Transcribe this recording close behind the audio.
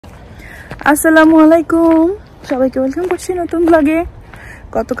আসসালামু আলাইকুম, সবাইকে ওয়েলকাম করছি নতুন ব্লগে।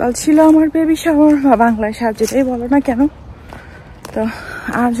 গতকাল ছিল আমার বেবি শাওয়ার বা বাংলায় যেটাই বলো না কেন। তো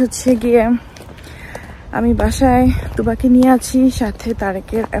আজ হচ্ছে গিয়ে আমি বাসায় তুবাকে নিয়ে আছি, সাথে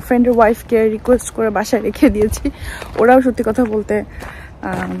তারেকের ফ্রেন্ডের ওয়াইফকে রিকোয়েস্ট করে বাসায় রেখে দিয়েছি। ওরাও সত্যি কথা বলতে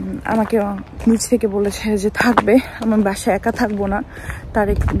আমাকে নিচ থেকে বলেছে যে থাকবে, আমার বাসায় একা থাকবো না।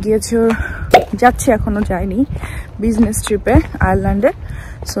 তারেক গিয়েছে, যাচ্ছে, এখনো যায়নি বিজনেস ট্রিপে আয়ারল্যান্ডে।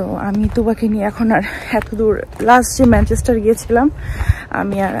 সো আমি তুবাকে নিয়ে এখন আর এত দূর, লাস্ট যে ম্যানচেস্টার গিয়েছিলাম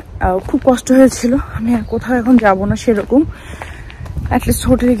আমি আর খুব কষ্ট হয়েছিল, আমি আর কোথাও এখন যাবো না সেরকম। অ্যাটলিস্ট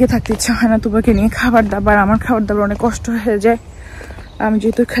হোটেলে গিয়ে থাকতে ইচ্ছা হয় না তুবাকে নিয়ে। খাবার দাবার, আমার খাবার দাবার অনেক কষ্ট হয়ে যায়। আমি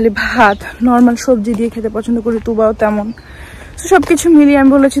যেহেতু খালি ভাত নর্মাল সবজি দিয়ে খেতে পছন্দ করি, তুবাও তেমন। তো সব কিছু মিলিয়ে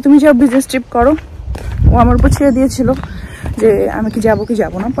আমি বলেছি তুমি যাও বিজনেস ট্রিপ করো। ও আমার উপর ছেড়ে দিয়েছিল যে আমি কি যাবো কি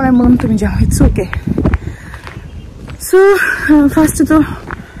যাবো না, পরে আমি বললাম তুমি যাও, ইটস ওকে। সো ফার্স্টে তো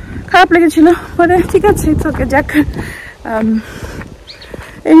খারাপ লেগেছিল, পরে ঠিক আছে, ইটস ওকে, যাক।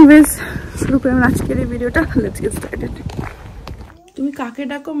 এনিওয়েজ শুরু করলাম আজকের এই ভিডিওটা, লেটস গেট স্টার্টেড। তুমি কাকে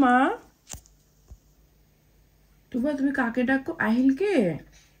ডাকো মা? তুমি কাকে ডাকো? আহিলকে?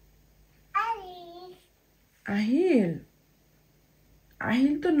 আহিল?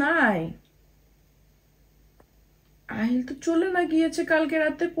 আহিল তো নাই, আহিল তো চলে না গিয়েছে কালকে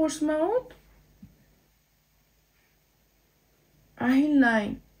রাতে পোর্টসমাউথ। আহিল নাই,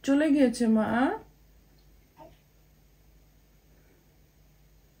 চলে গিয়েছে মা।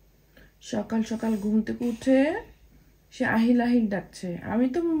 সকাল সকাল ঘুম থেকে উঠে সে আহিল আহিল ডাকছে, আমি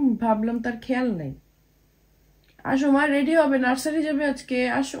তো ভাবলাম তার খেয়াল নাই। আসো মা, রেডি হবে, নার্সারি যাবে আজকে,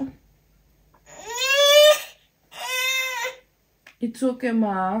 আসো। ইটস ওকে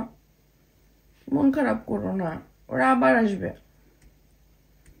মা, মন খারাপ করো না, ওরা আবার আসবে।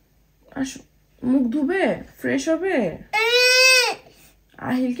 আসো, মুখ ধুবে, ফ্রেশ হবে।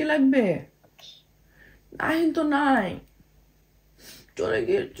 আহিলকে লাগবে? আহিল তো নাই, চলে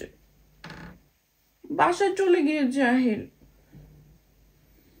গিয়েছে, বাসায় চলে গিয়েছে আহিল।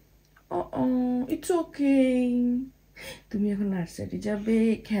 ইটস ওকে, তুমি এখন নার্সারি যাবে,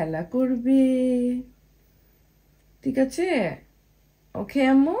 খেলা করবে, ঠিক আছে? ওকে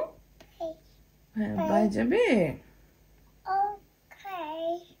আম্মু, হ্যাঁ বাই যাবে।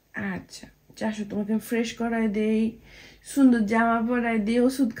 আচ্ছা আসো, তোমাকে ফ্রেশ করাই দেই, সুন্দর জামা পরাই দেই,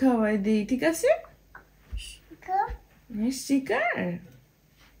 ওষুধ খাওয়াই দেই, ঠিক আছে? স্টিকার,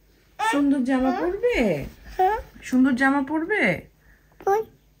 সুন্দর জামা পরবে, সুন্দর জামা পরবে।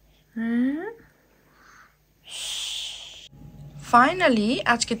 হ্যাঁ, ফাইনালি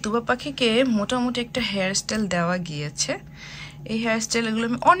আজকে তুবা পাখিকে মোটামুটি একটা হেয়ার স্টাইল দেওয়া গিয়েছে। এই হেয়ার স্টাইলগুলো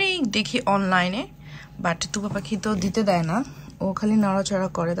আমি অনেক দেখি অনলাইনে, বাট তুবা পাখি তো দিতে দেয় না, ও খালি নড়াচড়া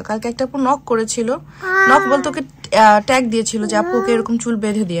করে। তো কালকে একটা আপু নক করেছিল, নক বলতে ওকে ট্যাগ দিয়েছিল যে আপু ওকে এরকম চুল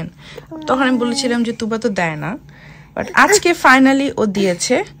বেঁধে দিয়েন। তখন আমি বলেছিলাম যে তুবা তো দেয় না, বাট আজকে ফাইনালি ও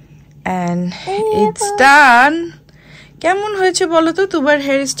দিয়েছে অ্যান্ড ইটস ডান। কেমন হয়েছে বলো তো তুবার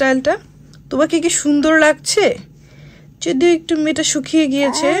হেয়ার স্টাইলটা? তুবাকে কি সুন্দর লাগছে? যদিও একটু মেয়েটা শুকিয়ে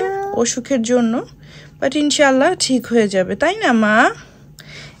গিয়েছে অসুখের জন্য, বাট ইনশাল্লাহ ঠিক হয়ে যাবে, তাই না মা?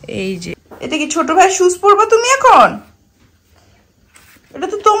 এই যে এটা কি ছোট ভাই শুজ পরবা তুমি এখন? এটা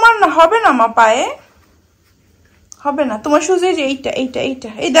তো তোমার না, হবে না মা, পায়ে হবে না তোমার শুজ। এই যে এইটা এইটা এইটা,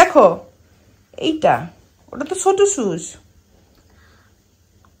 এই দেখো এইটা, ওটা তো ছোট শুজ।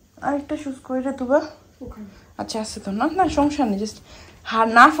 আরেকটা শুজ কইরা তুবা? আচ্ছা আছে তো, না না সমস্যা নেই, জাস্ট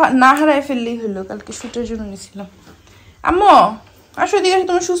না হারায় ফেললেই হলো, কালকে শুটের জন্য নিয়েছিলাম। আম্মু আসো এদিকে,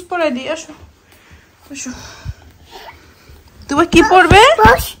 তোমার শুজ পরাই দিই, আসো আসো। তুবা কি পরবে?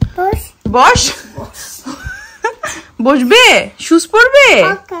 বস, বসবে, শুজ পরবে,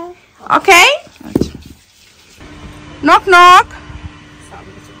 ওকে। নক নক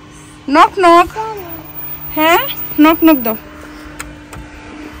নক নক, হ্যাঁ নক নক দাও,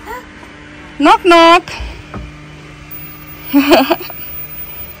 নক নক।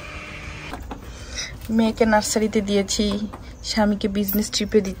 মেয়েকে নার্সারিতে দিয়েছি, স্বামীকে বিজনেস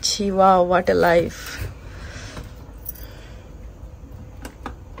ট্রিপে দিচ্ছি, ওয়াও হোয়াট এ লাইফ।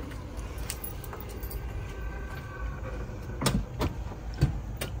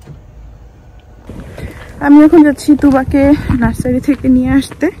 আমি এখন যাচ্ছি তুবাকে নার্সারি থেকে নিয়ে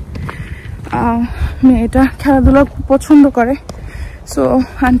আসতে। মেয়েটা খেলাধুলা খুব পছন্দ করে, সো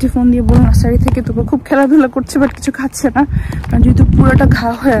আন্টি ফোন দিয়ে বলল নার্সারি থেকে তুবা খুব খেলাধুলা করছে বাট কিছু খাচ্ছে না, কারণ যেহেতু পুরোটা ঘা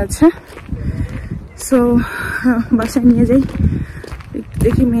হয়ে আছে। সো বাসায় নিয়ে যাই,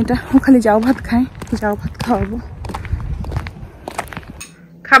 দেখি মেয়েটা, ও খালি যাও ভাত খায়, যাও ভাত খাওয়াবো।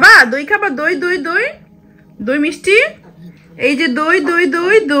 খাবা দই? খাবা দই? দই দই দই মিষ্টি, এই যে দই দই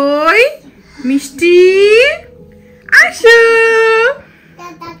দই দই মিষ্টি, আসো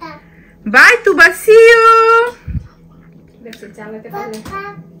বাই তুবা, সি ইউ।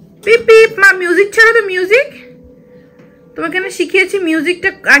 পিপ পিপ। মা মিউজিক ছাড়ো তো, মিউজিক তোমাকে আমি শিখিয়েছি। মিউজিকটা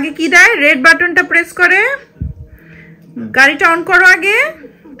আগে কি দেয়? রেড বাটনটা প্রেস করে গাড়িটা অন করো আগে,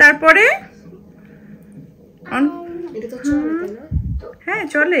 তারপরে হ্যাঁ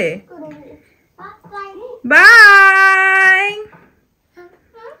চলে। বাই।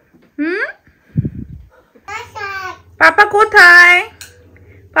 পাপা কোথায়?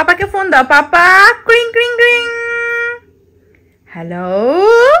 পাপাকে ফোন দাও। পাপা ক্রিং ক্রিং ক্রিং। হ্যালো,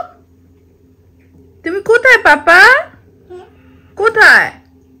 তুমি কোথায় পাপা? কোথায়?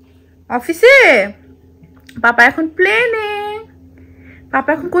 অফিসে? পাপা এখন প্লেনে। পাপা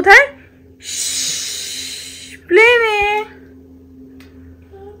এখন কোথায়? প্লেনে।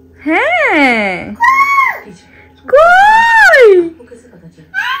 হ্যাঁ কই?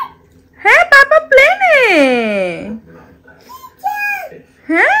 হ্যাঁ পাপা প্লেনে।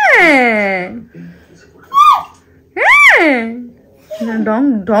 হ্যাঁ হ্যাঁ ঢং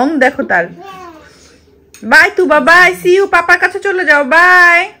ঢং দেখো তার। By Tuba, by, C you. পাপার কাছে চলে যাও।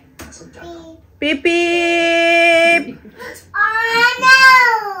 বাই পিপি।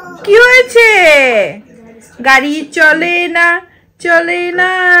 কি হয়েছে? গাড়ি চলে না, চলে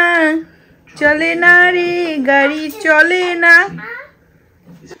না, চলে না রে, গাড়ি চলে না।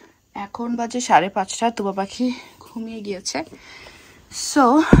 এখন বাজে 5:30। তুবা পাখি ঘুমিয়ে গিয়েছে। সো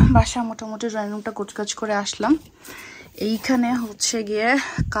বাসা মোটামুটি ড্রয়িং রুমটা কুচকাচ করে আসলাম। এইখানে হচ্ছে গিয়ে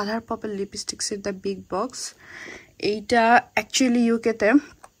কালারপপের লিপস্টিক্সের দ্য বিগ বক্স। এইটা অ্যাকচুয়ালি ইউকেতে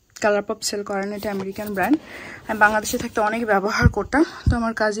কালারপপ সেল করেন, এটা আমেরিকান ব্র্যান্ড। আমি বাংলাদেশে থাকতে অনেক ব্যবহার করতাম। তো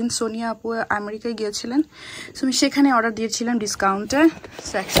আমার কাজিন সোনিয়া আপু আমেরিকায় গিয়েছিলেন, সো আমি সেখানে অর্ডার দিয়েছিলাম ডিসকাউন্টে।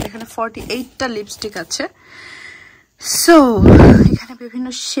 সো অ্যাকচুয়ালি এখানে 48টা লিপস্টিক আছে। সো এখানে বিভিন্ন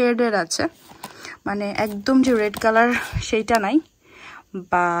শেডের আছে, মানে একদম যে রেড কালার সেইটা নাই,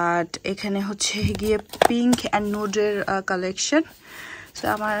 বাট এখানে হচ্ছে গিয়ে পিঙ্ক অ্যান্ড নুডের কালেকশন। সো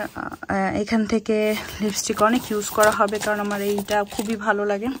আমার এখান থেকে লিপস্টিক অনেক ইউজ করা হবে, কারণ আমার এইটা খুবই ভালো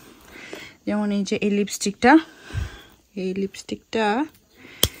লাগে। যেমন এই যে এই লিপস্টিকটা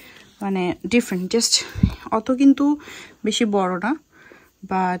মানে ডিফারেন্ট, জাস্ট অত কিন্তু বেশি বড় না,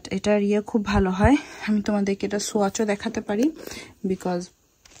 বাট এটার খুব ভালো হয়। আমি তোমাদেরকে এটা সোয়াচও দেখাতে পারি, বিকজ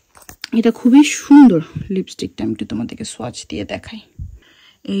এটা খুবই সুন্দর লিপস্টিকটা। আমি একটু তোমাদেরকে সোয়াচ দিয়ে দেখাই।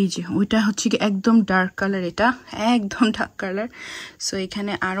 এই যে ওইটা হচ্ছে কি একদম ডার্ক কালার, এটা একদম ডার্ক কালার। সো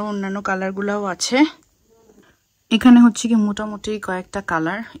এখানে আরো অন্যান্য কালারগুলোও আছে। এখানে হচ্ছে কি মোটামুটি কয়েকটা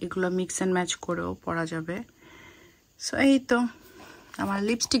কালার, এগুলো মিক্স অ্যান্ড ম্যাচ করেও পরা যাবে। সো এই তো আমার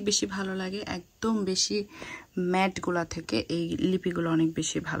লিপস্টিক বেশি ভালো লাগে, একদম বেশি ম্যাটগুলা থেকে এই লিপিগুলো অনেক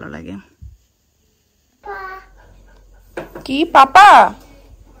বেশি ভালো লাগে। কি পাপা?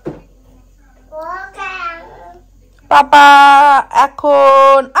 পাপা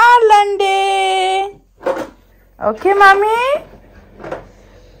এখন আয়ারল্যান্ডে। ওকে মামি,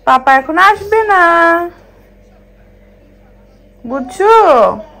 পাপা এখন আসবে না, বুঝছো?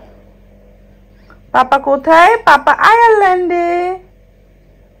 পাপা কোথায়? পাপা আয়ারল্যান্ডে।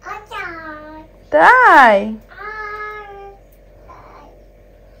 তাই?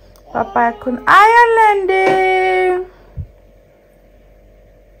 পাপা এখন আয়ারল্যান্ডে।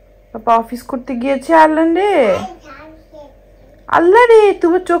 পাপা অফিস করতে গিয়েছে আয়ারল্যান্ডে। আল্লাহ রে,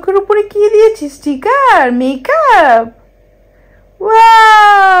 তোমার চোখের উপরে কি দিয়েছিস? Sticker, makeup.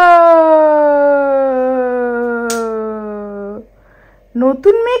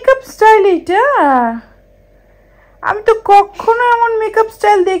 নতুন মেকআপ স্টাইল এটা? আমি তো কখনো এমন মেকআপ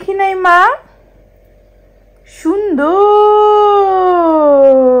স্টাইল দেখি নাই মা। সুন্দর।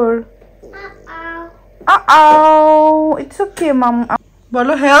 ইটস ওকে মাম।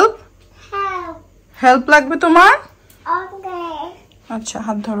 বলো হেল্প। হেল্প লাগবে তোমার? আচ্ছা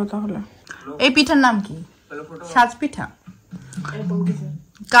হাত ধরো তাহলে। এই পিঠার নাম কি? সাজ পিঠা।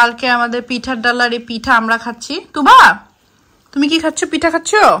 কালকে আমাদের পিঠার ডালার এই পিঠা আমরা খাচ্ছি। তুবা তুমি কি খাচ্ছ? পিঠা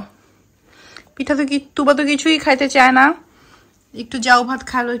খাচ্ছ? পিঠা তো কি তুবা তো কিছুই খাইতে চায় না, একটু যাও ভাত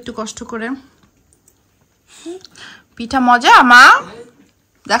খালো একটু কষ্ট করে। পিঠা মজা মা?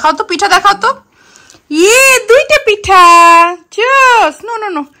 দেখাও তো পিঠা, দেখাও তো। ইয়ে দুইটা পিঠা। জোস। No no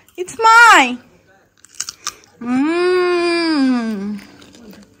no, it's my.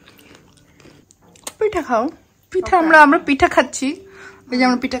 পিঠা খাও, পিঠা। আমরা পিঠা খাচ্ছি। এই যে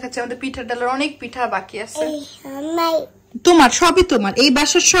আমরা পিঠা খাচ্ছি, আমাদের পিঠার ডালের অনেক পিঠা বাকি আছে। তোমার সবই তোমার, এই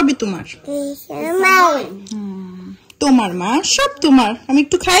বাসার সবই তোমার। তোমার মা সব তোমার। আমি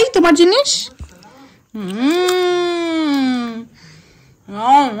একটু খাই তোমার জিনিস।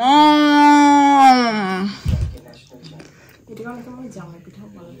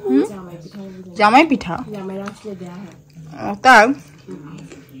 জামাই পিঠা। তাই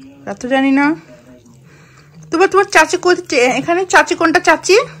তা তো জানি না। তোমার চাচি কোথায়? এখানে চাচি কোনটা?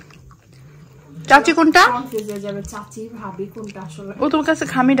 চাচি কোনটা? ও তোমার কাছে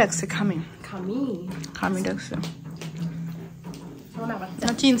খামি ডাকছে। খামি ডাকছে।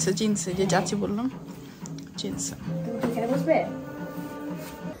 চিনছে যে চাচি বললাম, চিনছে।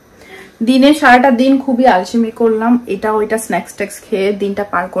 দিনে সারাটা দিন খুবই আলসেমি করলাম, এটা ওইটা স্ন্যাক্স ট্যাক্স খেয়ে দিনটা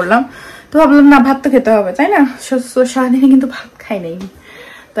পার করলাম। তো ভাবলাম না, ভাত তো খেতে হবে, তাই না? সারাদিনে কিন্তু ভাত খাই নাই।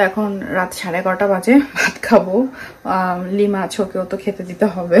 তো এখন রাত 11:30 বাজে, ভাত খাবো। লিমা আছে, ওকেও তো খেতে দিতে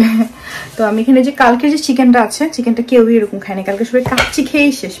হবে। তো আমি এখানে যে কালকে যে চিকেনটা আছে, চিকেনটা কেউই এরকম খায়নি। কালকে সবাই কাচ্চি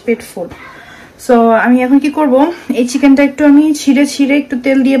খেয়েই শেষ, পেট ফুল। সো আমি এখন কি করব, এই চিকেনটা একটু আমি ছিঁড়ে একটু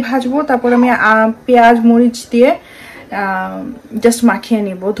তেল দিয়ে ভাজবো। তারপর আমি পেঁয়াজ মরিচ দিয়ে জাস্ট মাখিয়ে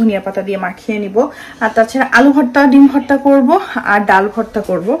নিব, ধনিয়া পাতা দিয়ে মাখিয়ে নিব। আর তাছাড়া আলু ভর্তা, ডিম ভর্তা করব, আর ডাল ভর্তা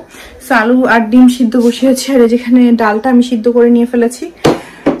করব। সো আলু আর ডিম সিদ্ধ বসিয়েছি, আর যেখানে ডালটা আমি সিদ্ধ করে নিয়ে ফেলেছি।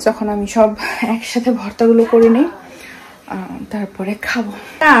 যখন আমি সব একসাথে ভর্তাগুলো করে নিই, তারপরে খাবো।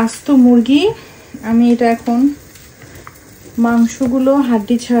 আস্ত মুরগি, আমি এটা এখন মাংসগুলো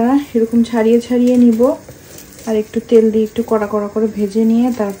হাড্ডি ছাড়া এরকম ছাড়িয়ে নিব, আর একটু তেল দিয়ে একটু কড়া করে ভেজে নিয়ে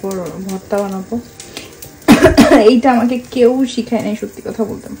তারপর ভর্তা বানাবো। এইটা আমাকে কেউ শিখায় নাই, সত্যি কথা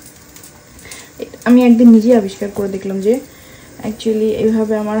বলতাম। আমি একদিন নিজে আবিষ্কার করে দেখলাম যে অ্যাকচুয়ালি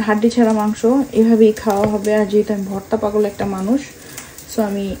এইভাবে আমার হাড্ডি ছাড়া মাংস এইভাবেই খাওয়া হবে। আর যেহেতু আমি ভর্তা পাগল একটা মানুষ, সো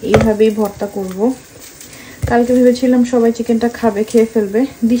আমি এইভাবেই ভর্তা করব। কালকে ভেবেছিলাম সবাই চিকেনটা খাবে, খেয়ে ফেলবে।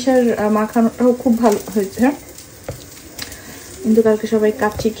 দিশার মাখানোটাও খুব ভালো হয়েছে, কিন্তু কালকে সবাই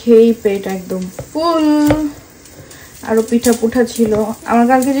কাচ্চি খেয়েই পেট একদম ফুল। আরো পিঠা পুঠা ছিল। আমার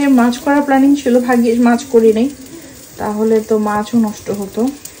কালকে যে মাছ করার প্ল্যানিং ছিল, ভাগ্যিস মাছ করি নাই, তাহলে তো মাছও নষ্ট হতো।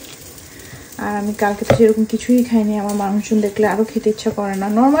 আর আমি কালকে তো সেরকম কিছুই খাইনি। আমার মানুষজন দেখলে আরো খেতে ইচ্ছা করে না।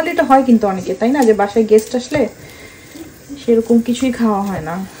 নর্মালি এটা হয় কিন্তু অনেকে, তাই না, যে বাসায় গেস্ট আসলে সেরকম কিছুই খাওয়া হয়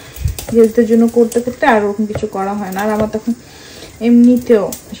না। গেস্টদের জন্য করতে আর ওরকম কিছু করা হয় না। আর আমার তখন এমনিতেও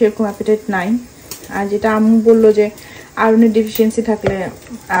সেরকম অ্যাপিটাইট নাই। আর যেটা আম্মু বললো যে আয়রনের ডেফিসিয়েন্সি থাকলে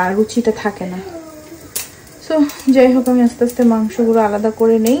রুচিটা থাকে না। সো যাই হোক, আমি আস্তে আস্তে মাংসগুলো আলাদা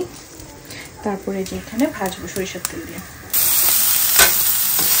করে নেই, তারপরে যে এখানে ভাজবো সরিষার তেল দিয়ে।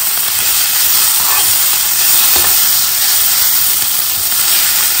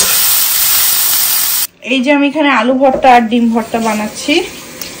 এই যে আমি এখানে আলু ভর্তা আর ডিম ভর্তা বানাচ্ছি।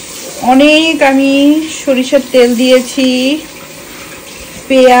 অনেক আমি সরিষার তেল দিয়েছি,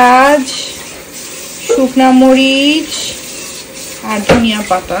 পেঁয়াজ, শুকনা মরিচ আর ধনিয়া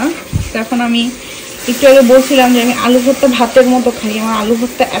পাতা। এখন আমি একটু আগে বলছিলাম যে আমি আলু ভর্তা ভাতের মতো খাই, আমার আলু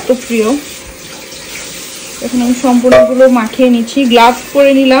ভর্তা এত প্রিয়। এখন আমি সম্পূর্ণগুলো মাখিয়ে নিচ্ছি, গ্লাভস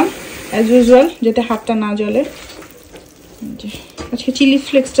পরে নিলাম অ্যাজ ইউজুয়াল, যাতে হাতটা না জ্বলে। আজকে চিলি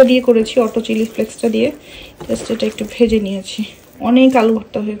ফ্লেক্সটা দিয়ে করেছি, অটো চিলি ফ্লেক্সটা দিয়ে জাস্ট এটা একটু ভেজে নিয়েছি। অনেক আলু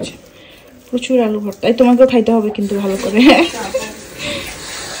ভর্তা হয়েছে, প্রচুর আলু ভর্তা। এই তোমাকেও খাইতে হবে কিন্তু ভালো করে।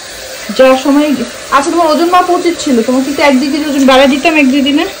 যাওয়ার সময় আচ্ছা, তোমার ওজন মাপ উচিত ছিল, তোমাকে তো 1-2 কেজি ওজন বাড়াই দিতাম 1-2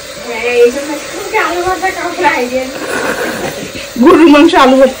 দিনে। গরুর মাংস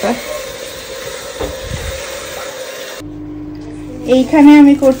আলু ভর্তা। এইখানে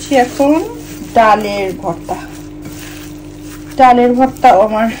আমি করছি এখন ডালের ভর্তা। ডালের ভর্তা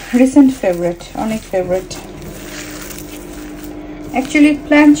আমার রিসেন্ট ফেভারিট, অনেক ফেভারিট। অ্যাকচুয়ালি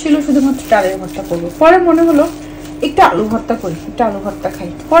প্ল্যান ছিল শুধুমাত্র ডালের ভর্তা করবো, পরে মনে হলো একটু আলু ভর্তা করি, একটু আলু ভর্তা খাই।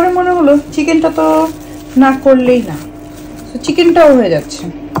 পরে মনে হলো চিকেনটা তো না করলেই না, তো চিকেনটাও হয়ে যাচ্ছে।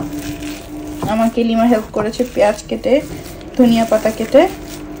 আমাকে লিমা হেল্প করেছে পেঁয়াজ কেটে, ধনিয়া পাতা কেটে।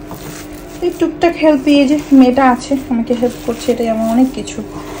 এই টুকটাক হেল্প, এই যে মেয়েটা আছে আমাকে হেল্প করছে, এটাই আমার অনেক কিছু।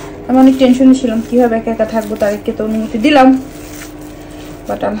 আমি অনেক টেনশনে ছিলাম কিভাবে একা একা থাকবো, তাদেরকে তো অনুমতি দিলাম।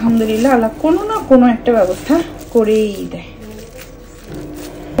 বাট আলহামদুলিল্লাহ আল্লাহ কোনো না কোনো একটা ব্যবস্থা করেই দেয়।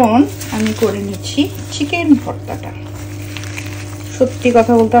 এখন আমি করে নিচ্ছি চিকেন ভর্তাটা। সত্যি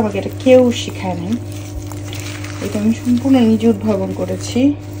কথা বলতে আমাকে এটা কেউ শিখায় নাই, এটা আমি সম্পূর্ণ নিজে উদ্ভাবন করেছি।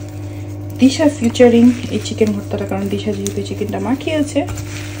 দিশা ফিউচারিং এই চিকেন ভর্তাটা, কারণ দিশা যেহেতু চিকেনটা মাখিয়েছে।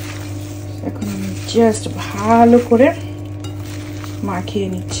 এখন আমি জাস্ট ভালো করে মাখিয়ে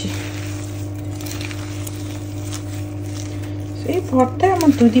নিচ্ছি। এই ভর্তায়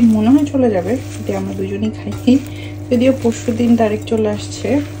আমার 2 দিন মনে হয় চলে যাবে, যদি আমরা দুজনেই খাই। যদিও পরশুদিন তারিখ চলে আসছে।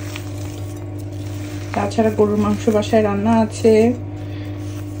 তাছাড়া গরুর মাংস বাসায় রান্না আছে,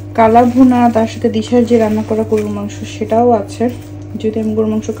 কালা ভুনা, তার সাথে দিশার যে রান্না করা গরুর মাংস সেটাও আছে। যদি আমি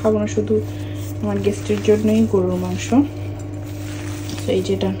গরুর মাংস খাবো না, শুধু আমার গেস্টের জন্যই গরুর মাংস। এই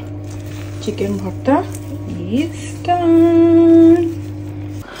যেটা চিকেন ভর্তা ইজ ডান।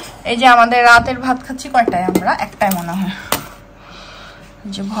 এই যে আমাদের রাতের ভাত খাচ্ছি কয়টায় আমরা? 1টায় মনে হয়।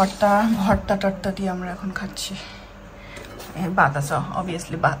 যে ভর্তা টর্তা দিয়ে আমরা এখন খাচ্ছি। ভাত আছে,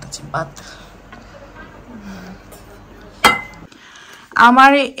 অবভিয়াসলি ভাত আছে, ভাত।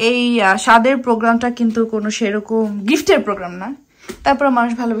 আমার এই স্বাদের প্রোগ্রামটা কিন্তু কোনো সেরকম গিফটের প্রোগ্রাম না, তারপর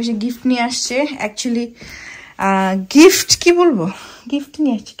মানুষ ভালোবেসে গিফট নিয়ে আসছে। অ্যাকচুয়ালি গিফট কি বলবো, গিফট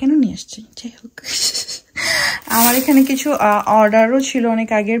নিয়ে আসছে, কেন নিয়ে আসছে যাই হোক। আমার এখানে কিছু অর্ডারও ছিল অনেক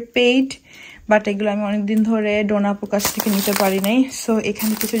আগের, পেইড, বাট এগুলো আমি অনেকদিন ধরে ডোনাপুর কাছ থেকে নিতে পারি নাই। সো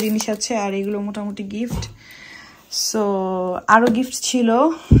এখানে কিছু জিনিস আছে, আর এগুলো মোটামুটি গিফট। সো আরও গিফট ছিল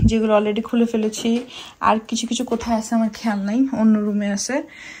যেগুলো অলরেডি খুলে ফেলেছি, আর কিছু কিছু কোথায় আছে আমার খেয়াল নাই, অন্য রুমে আছে।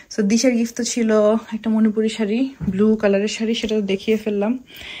 সো দিশার গিফট তো ছিল একটা মণিপুরি শাড়ি, ব্লু কালারের শাড়ি, সেটা তো দেখিয়ে ফেললাম।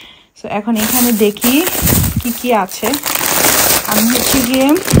 সো এখন এখানে দেখি কি কি আছে। আমি হচ্ছে গিয়ে,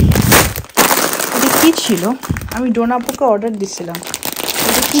 এটা কি ছিল, আমি ডোনাপুকে অর্ডার দিছিলাম,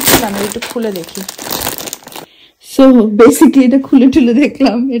 এটা কি ছিল আমি একটু খুলে দেখি। সো বেসিকলি এটা খুলে টুলে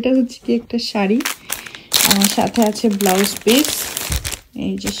দেখলাম, এটা হচ্ছে কি একটা শাড়ি, আমার সাথে আছে ব্লাউজ পিস,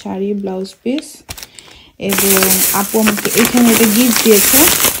 এই যে শাড়ি ব্লাউজ পিস, এবং আপু আমাকে এখানে এটা গিফট দিয়েছে,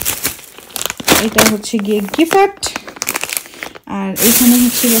 এটা হচ্ছে গিয়ে গিফট। আর এখানে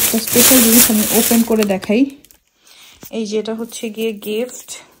হচ্ছে একটা স্পেশাল জিনিস, আমি ওপেন করে দেখাই। এই যে এটা হচ্ছে গিয়ে গিফট,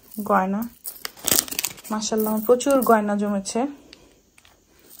 গয়না। মাশাআল্লাহ প্রচুর গয়না জমেছে,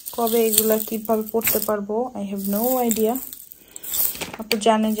 কবে এগুলা কিভাবে পড়তে পারবো আই হ্যাভ নো আইডিয়া। আপু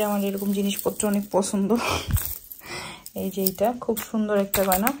জানেন যে আমার এরকম জিনিসপত্র অনেক পছন্দ। এই যে এইটা খুব সুন্দর একটা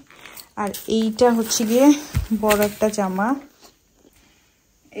গয়না, আর এইটা হচ্ছে গিয়ে বড় একটা জামা।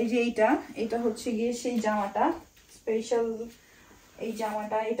 এই যে এটা হচ্ছে গিয়ে সেই জামাটা, স্পেশাল এই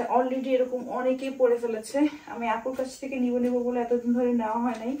জামাটা, এটা অলরেডি এরকম অনেকেই পরে ফেলেছে। আমি আপুর কাছ থেকে নিব বলে এতদিন ধরে নেওয়া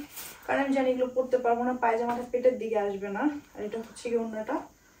হয় নাই, কারণ আমি জানি এগুলো পরতে পারবো না, পায়জামাটা পেটের দিকে আসবে না। আর এটা হচ্ছে গিয়ে অন্যটা,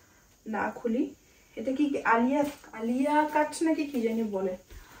 না খুলি, এটা কি আলিয়া কাট নাকি কি জানি বলে,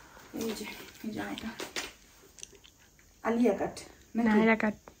 এই যে এই জামাটা আলিয়া কাট, নাইরা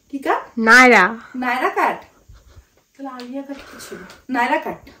কাট, কি কাট, নাইরা কাট, তাহলে আলিয়া কাট কি ছিল, নাইরা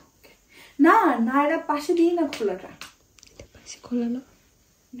কাট না, নাইরা পাশে দিয়ে না খোলাটা, পাশে খোলা না,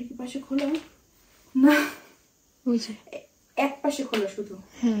 এটা কি পাশে খোলা না, ওই যে এক পাশে খোলা শুধু।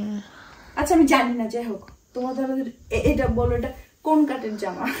 হ্যাঁ আচ্ছা আমি জানি না, যাই হোক তোমাদের এটা বলো, এটা কোন কাটের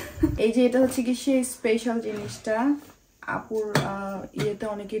জামা। এই যে এটা হচ্ছে কি সেই স্পেশাল জিনিসটা, আপুর ইয়েতে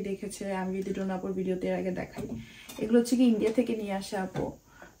অনেকেই দেখেছে, আমি যদি ডোনাপুর ভিডিওতে এর আগে দেখাই। এগুলো হচ্ছে কি ইন্ডিয়া থেকে নিয়ে আসে আপু।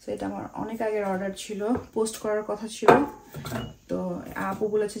 সো এটা আমার অনেক আগের অর্ডার ছিল, পোস্ট করার কথা ছিল, তো আপু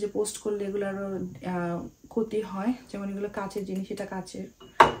বলেছে যে পোস্ট করলে এগুলো আরো ক্ষতি হয়, যেমন এগুলো কাচের জিনিস, এটা কাচের।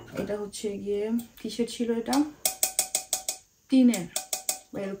 এটা হচ্ছে গিয়ে কিসের ছিল, এটা টিনের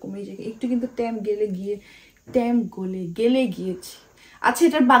বা এরকম। এই যে একটু কিন্তু ট্যাম গলে গিয়েছে। আচ্ছা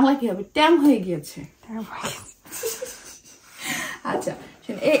এটার বাংলা কি হবে, ট্যাম হয়ে গিয়েছে। আচ্ছা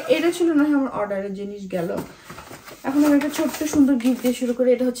এটা ছিল না আমার অর্ডারের জিনিস গেল। এখন আমি একটা ছোট্ট সুন্দর গিফট দিয়ে শুরু করি।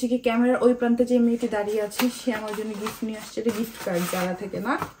 এটা হচ্ছে কি ক্যামেরার ওই প্রান্তে যে মেয়েটি দাঁড়িয়ে আছে, সে আমার জন্য গিফট নিয়ে আসছে। এটা গিফট কার্ড যারা থেকে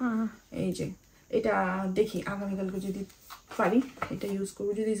না, এই যে এটা দেখি আগামীকালকে যদি পারি এটা ইউজ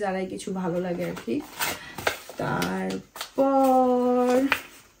করবো, যদি যারাই কিছু ভালো লাগে আর কি। তারপর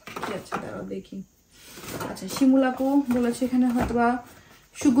কি আছে দাঁড়াও দেখি। আচ্ছা শিমুলাপু বলেছে এখানে হয়তো বা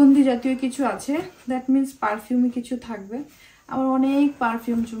সুগন্ধি জাতীয় কিছু আছে, দ্যাট মিনস পারফিউমই কিছু থাকবে। আমার অনেক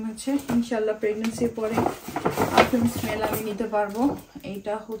পারফিউম জমেছে, ইনশাল্লাহ প্রেগনেন্সির পরে পারফিউম স্মেল আমি নিতে পারবো।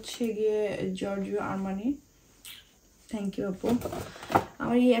 এইটা হচ্ছে গিয়ে জর্জিও আরমানি, থ্যাংক ইউ আপু।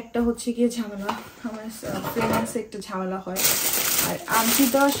 আমার এই একটা হচ্ছে গিয়ে ঝামেলা, আমার প্রেগনেন্সি একটা ঝামেলা হয়। আর আনছি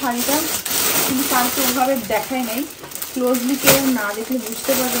দেওয়া শাড়িটা কিন্তু পারফে ওভাবে দেখাই নাই, ক্লোজলি কেউ না দেখলে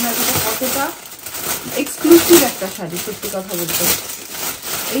বুঝতে পারবে না এটা কতটা এক্সক্লুসিভ একটা শাড়ি। সত্যি কথা বলতে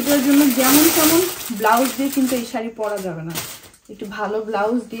এইটার জন্য যেমন তেমন ব্লাউজ দিয়ে কিন্তু এই শাড়ি পরা যাবে না, একটু ভালো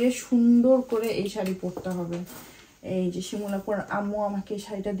ব্লাউজ দিয়ে সুন্দর করে এই শাড়ি পরতে হবে। এই যে শিমুলাপুর আম্মু আমাকে এই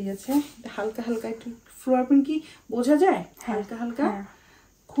শাড়িটা দিয়েছে, হালকা হালকা একটু ফ্লোয়ার প্রিন্ট, কি বোঝা যায়, হালকা হালকা,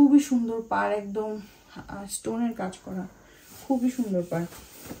 খুবই সুন্দর পার, একদম স্টোনের কাজ করা, খুবই সুন্দর পার।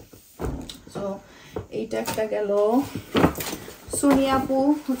 তো এইটা একটা গেল। সোনিয়া আপু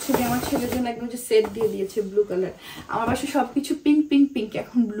হচ্ছে যে আমার ছেলের জন্য একদম যে সেট দিয়ে দিয়েছে ব্লু কালার। আমার বাসায় সবকিছু পিঙ্ক পিঙ্ক পিঙ্ক,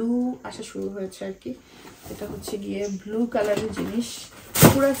 এখন ব্লু আসা শুরু হয়েছে আর কি। এটা হচ্ছে গিয়ে ব্লু কালারের জিনিস,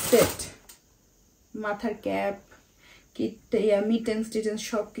 পুরো সেট, মাথার ক্যাপ, মিটেন্স টিটেন্স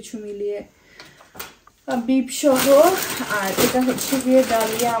সবকিছু মিলিয়ে বিপ সহ। আর এটা হচ্ছে গিয়ে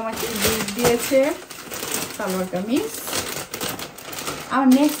ডালিয়া আমাকে গিফট দিয়েছে সালোয়ার কামিজ। আমার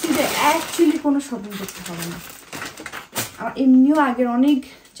নেক্সট ঈদে অ্যাকচুয়ালি কোনো শপিং করতে হবে না, আমার এমনিও আগের অনেক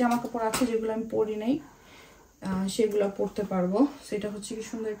জামা কাপড় আছে যেগুলো আমি পরি নাই, সেগুলো পরতে পারবো। সেটা হচ্ছে কি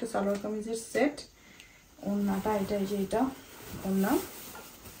সুন্দর একটা সালোয়ার কামিজের সেট, ওড়নাটা এটা, এই যে এটা ওড়না,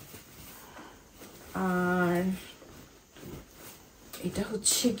 আর এটা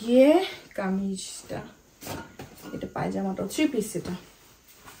হচ্ছে গিয়ে কামিজটা, এটা পায়জামাটা 3 পিস, এটা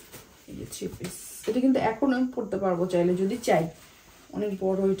এই যে 3 পিস। এটা কিন্তু এখন আমি পরতে পারবো চাইলে, যদি চাই, অনেক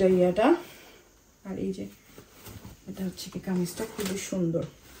বড় এটা ইয়েটা। আর এই যে এটা হচ্ছে কি কামিজটা, খুবই সুন্দর,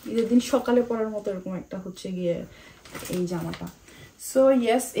 ঈদের দিন সকালে পরার মতো এরকম একটা হচ্ছে গিয়ে এই জামাটা। সো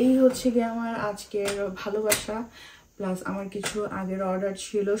ইয়েস, এই হচ্ছে গিয়ে আমার আজকের ভালোবাসা প্লাস আমার কিছু আগের অর্ডার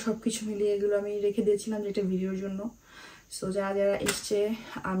ছিল, সব কিছু মিলিয়ে এগুলো আমি রেখে দিয়েছিলাম যেটা ভিডিওর জন্য। সো যারা যারা এসছে,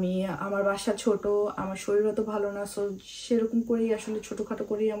 আমি আমার বাসা ছোট, আমার শরীরও তো ভালো না, সো সেরকম করেই আসলে ছোটোখাটো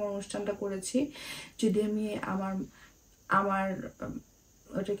করেই আমার অনুষ্ঠানটা করেছি। যদি আমি আমার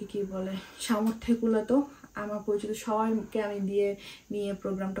ওটাকে কি বলে সামর্থ্যগুলো, তো আমার পরিচিত সবাইকে আমি নিয়ে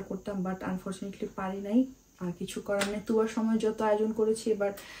প্রোগ্রামটা করতাম, বাট আনফর্চুনেটলি পারি নাই, আর কিছু করার নেই। তুবার সময় যত আয়োজন করেছি,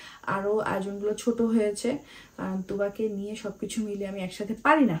 এবার আরও আয়োজনগুলো ছোট হয়েছে, কারণ তুবাকে নিয়ে সব কিছু মিলে আমি একসাথে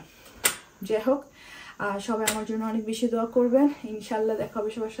পারি না। যাই হোক, সবাই আমার জন্য অনেক বেশি দোয়া করবেন। ইনশাল্লাহ দেখা হবে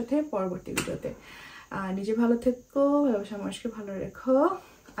সবার সাথে পরবর্তী ভিডিওতে। নিজে ভালো থেকো, ভালোবাসা মানুষকে ভালো রেখো।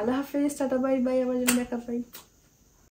 আল্লাহ হাফেজ, টাটা, বাই বাই, আবার যেন দেখা পাই।